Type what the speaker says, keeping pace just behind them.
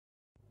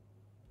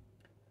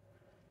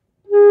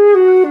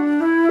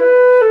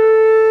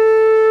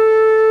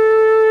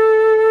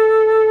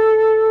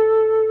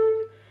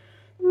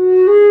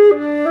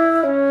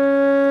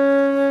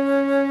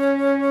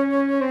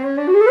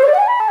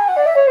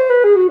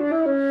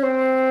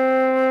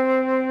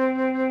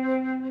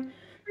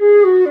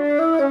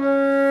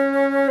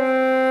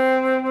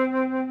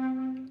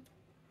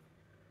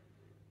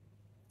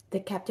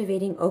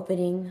captivating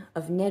opening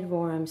of Ned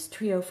Rorem's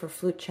Trio for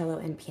Flute, Cello,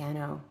 and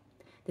Piano.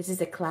 This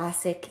is a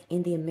classic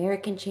in the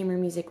American chamber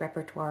music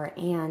repertoire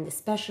and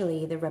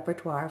especially the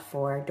repertoire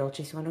for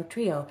Dolce Suono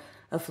Trio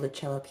of Flute,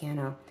 Cello,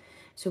 Piano.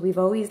 So we've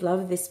always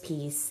loved this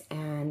piece,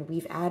 and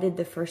we've added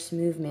the first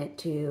movement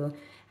to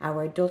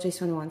our Dolce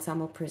Suono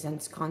Ensemble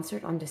Presents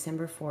concert on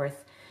December 4th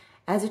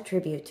as a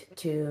tribute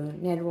to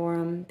Ned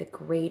Rorem, the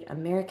great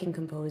American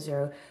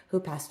composer who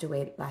passed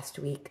away last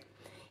week.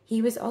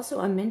 He was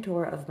also a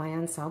mentor of my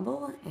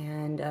ensemble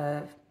and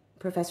a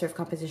professor of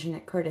composition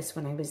at Curtis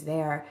when I was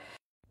there.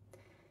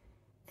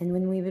 And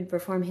when we would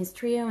perform his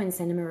trio and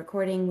send him a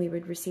recording, we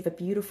would receive a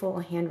beautiful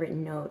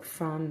handwritten note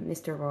from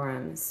Mr.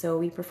 Rorem. So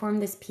we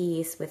performed this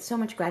piece with so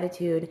much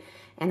gratitude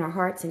and our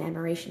hearts and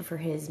admiration for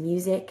his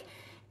music.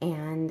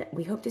 And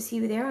we hope to see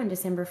you there on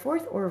December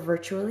 4th or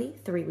virtually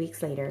 3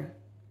 weeks later.